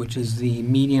rent, which is the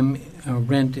medium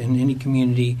rent in any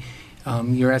community,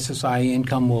 your SSI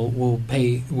income will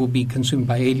be consumed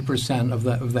by 80% of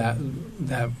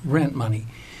that rent money.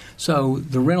 So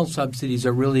the rental subsidies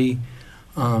are really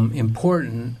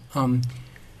important.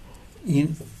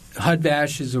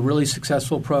 HUD-VASH is a really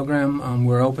successful program.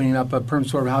 We're opening up a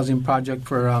perm-swerve housing project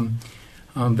for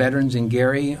veterans in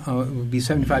Gary. It would be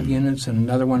 75 units, and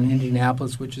another one in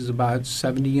Indianapolis, which is about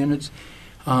 70 units.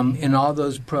 In all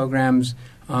those programs,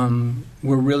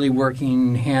 we're really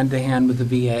working hand-to-hand with the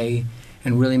VA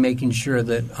and really making sure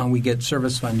that we get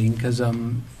service funding because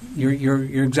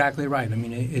you're exactly right. I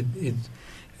mean, it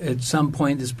at some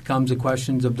point this becomes a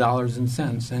question of dollars and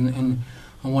cents. And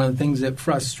one of the things that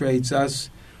frustrates us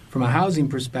from a housing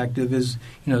perspective is,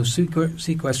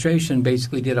 sequestration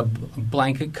basically did a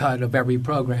blanket cut of every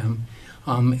program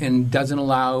and doesn't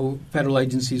allow federal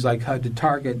agencies like HUD to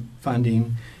target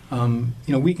funding.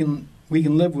 We can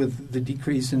live with the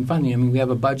decrease in funding. I mean, we have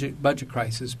a budget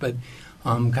crisis, but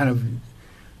kind of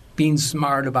being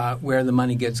smart about where the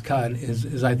money gets cut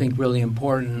is I think, really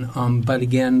important. But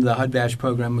again, the HUD-VASH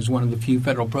program was one of the few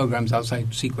federal programs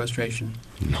outside sequestration.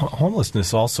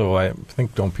 Homelessness also, I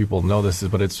think, don't people know this,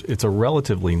 but it's a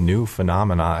relatively new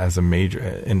phenomena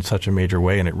in such a major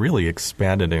way, and it really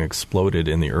expanded and exploded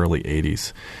in the early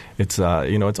 80s. It's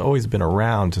it's always been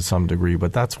around to some degree,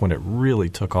 but that's when it really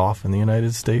took off in the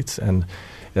United States, and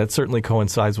that certainly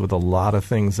coincides with a lot of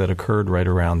things that occurred right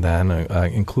around then,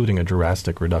 including a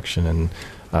drastic reduction in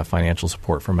financial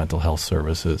support for mental health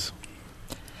services.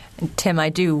 And Tim, I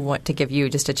do want to give you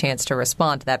just a chance to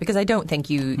respond to that because I don't think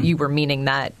you were meaning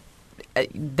that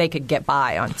they could get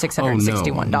by on $661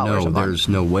 a month. No, there's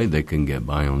no way they can get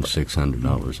by on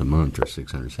 $600 a month or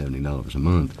 $670 a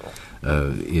month.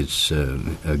 It's,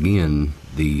 again,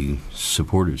 the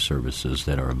supportive services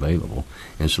that are available.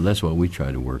 And so that's what we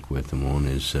try to work with them on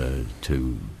is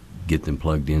to get them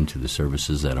plugged into the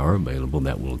services that are available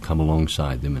that will come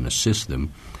alongside them and assist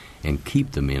them and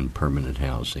keep them in permanent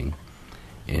housing.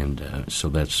 And so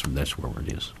that's where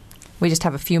it is. We just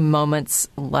have a few moments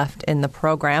left in the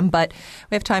program, but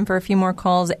we have time for a few more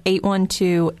calls.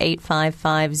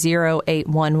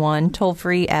 812-855-0811, toll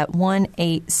free at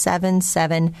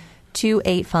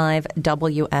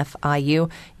 1-877-285-WFIU. You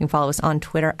can follow us on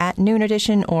Twitter at Noon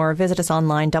Edition or visit us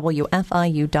online,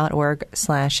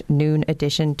 WFIU.org/Noon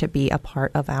Edition, to be a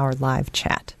part of our live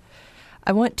chat.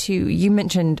 You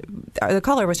mentioned, the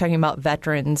caller was talking about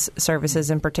veterans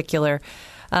services in particular.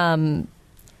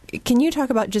 Can you talk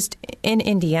about just in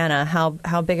Indiana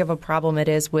how big of a problem it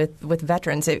is with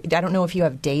veterans? I don't know if you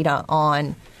have data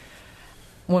on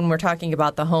when we're talking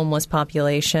about the homeless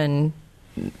population,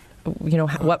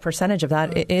 what percentage of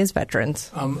that is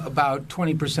veterans? About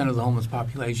 20% of the homeless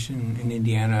population in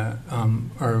Indiana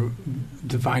are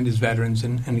defined as veterans.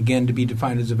 And again, to be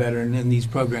defined as a veteran in these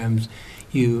programs,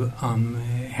 you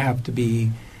have to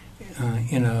be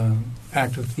in an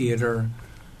active theater.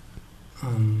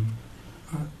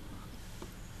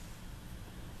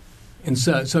 And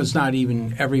so it's not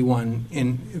even everyone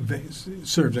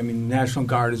serves. I mean, National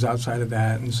Guard is outside of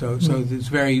that, and so it's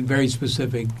very, very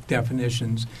specific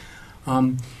definitions.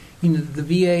 The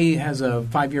VA has a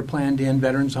 5-year plan to end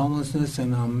veterans homelessness,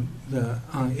 and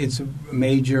it's a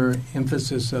major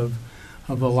emphasis of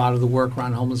a lot of the work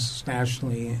around homelessness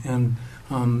nationally. And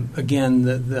again,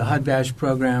 the HUD-VASH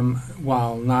program,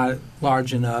 while not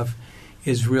large enough,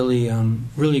 is really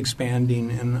expanding,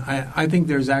 and I think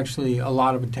there's actually a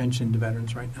lot of attention to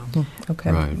veterans right now.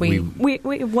 Okay. Right. We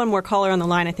have one more caller on the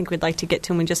line I think we'd like to get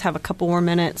to, and we just have a couple more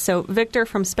minutes. So, Victor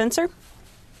from Spencer?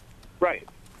 Right.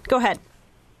 Go ahead.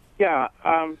 Yeah.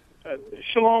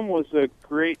 Shalom was a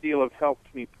great deal of help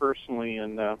to me personally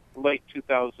in late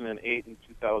 2008 and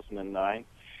 2009.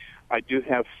 I do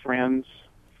have friends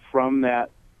from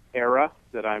that era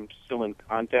that I'm still in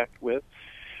contact with,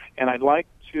 and I'd like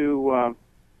to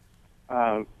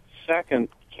second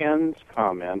Ken's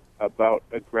comment about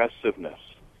aggressiveness.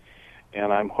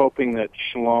 And I'm hoping that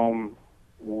Shalom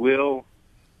will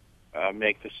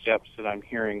make the steps that I'm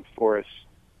hearing Forrest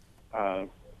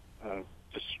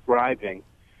describing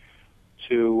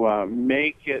to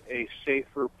make it a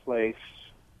safer place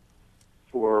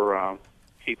for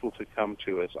people to come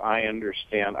to. As I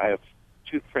understand, I have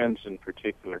two friends in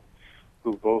particular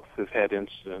who both have had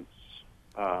incidents.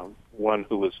 One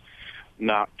who was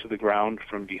knocked to the ground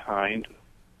from behind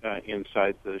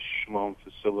inside the Shalom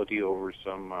facility over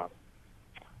some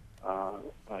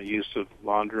use of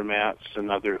laundromats,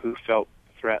 another who felt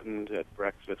threatened at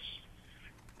breakfast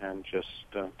and just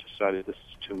decided this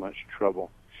is too much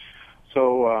trouble.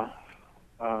 So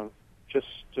just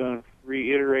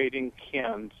reiterating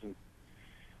Ken's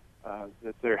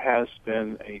that there has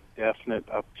been a definite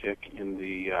uptick in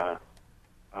the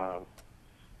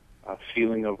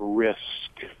feeling of risk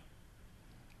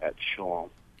at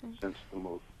Shalom since the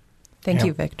move. Thank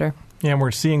you, Victor. Yeah, and we're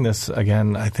seeing this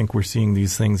again. I think we're seeing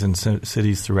these things in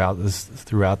cities throughout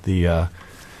the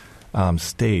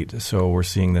state. So we're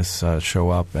seeing this show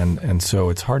up, and so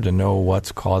it's hard to know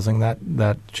what's causing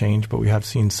that change. But we have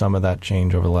seen some of that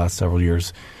change over the last several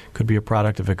years. Could be a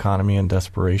product of economy and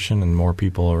desperation, and more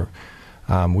people are.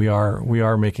 We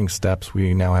are making steps.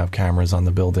 We now have cameras on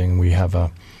the building. We have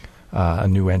a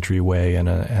new entryway and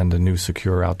a new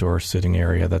secure outdoor sitting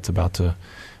area that's about to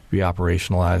be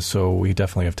operationalized. So we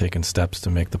definitely have taken steps to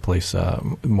make the place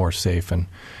more safe, and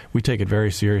we take it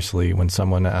very seriously. When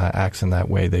someone acts in that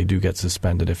way, they do get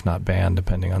suspended, if not banned,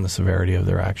 depending on the severity of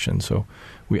their action. So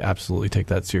we absolutely take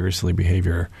that seriously.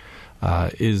 Behavior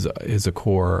is a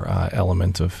core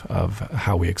element of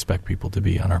how we expect people to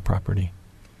be on our property.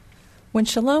 When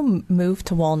Shalom moved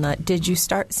to Walnut, did you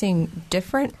start seeing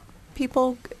different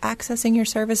people accessing your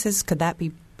services? Could that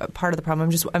be part of the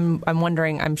problem? I'm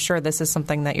wondering. I'm sure this is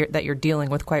something that you're dealing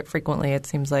with quite frequently. It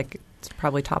seems like it's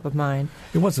probably top of mind.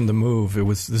 It wasn't the move.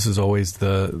 This has always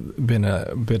been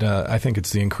a bit. I think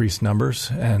it's the increased numbers,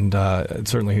 and it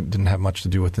certainly didn't have much to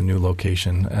do with the new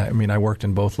location. I mean, I worked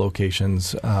in both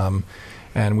locations,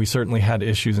 and we certainly had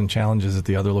issues and challenges at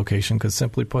the other location because,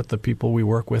 simply put, the people we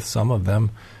work with, some of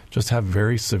them just have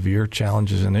very severe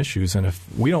challenges and issues, and if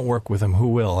we don't work with them, who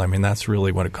will? I mean, that's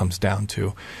really what it comes down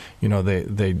to. You know,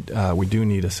 we do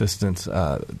need assistance,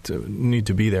 need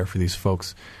to be there for these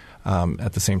folks.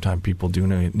 At the same time, people do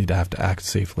need to have to act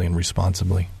safely and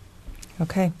responsibly.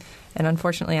 Okay. And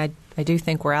unfortunately, I do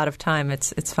think we're out of time.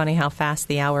 It's funny how fast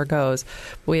the hour goes.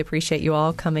 We appreciate you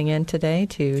all coming in today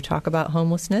to talk about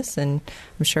homelessness, and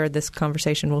I'm sure this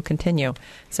conversation will continue.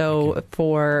 So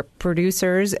for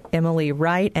producers Emily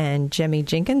Wright and Jimmy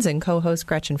Jenkins and co-host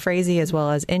Gretchen Frazee, as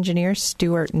well as engineer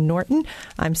Stuart Norton,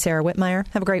 I'm Sarah Whitmire.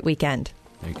 Have a great weekend.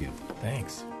 Thank you.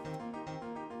 Thanks.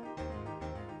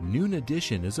 Noon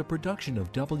Edition is a production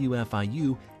of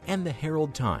WFIU and the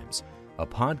Herald Times. A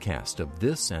podcast of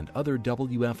this and other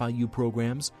WFIU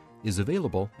programs is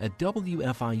available at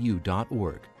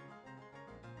WFIU.org.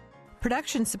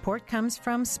 Production support comes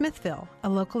from Smithville, a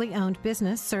locally owned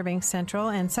business serving central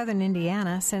and southern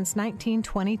Indiana since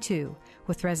 1922,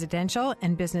 with residential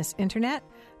and business internet,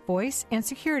 voice, and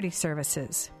security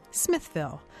services.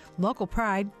 Smithville, local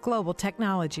pride, global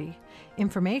technology.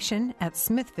 Information at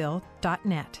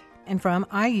smithville.net. And from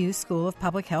IU School of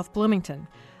Public Health, Bloomington,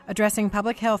 addressing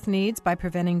public health needs by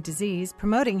preventing disease,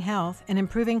 promoting health, and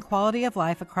improving quality of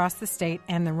life across the state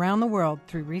and around the world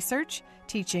through research,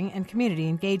 teaching, and community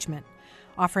engagement.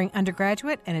 Offering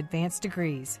undergraduate and advanced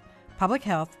degrees.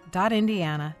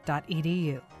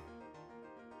 publichealth.indiana.edu.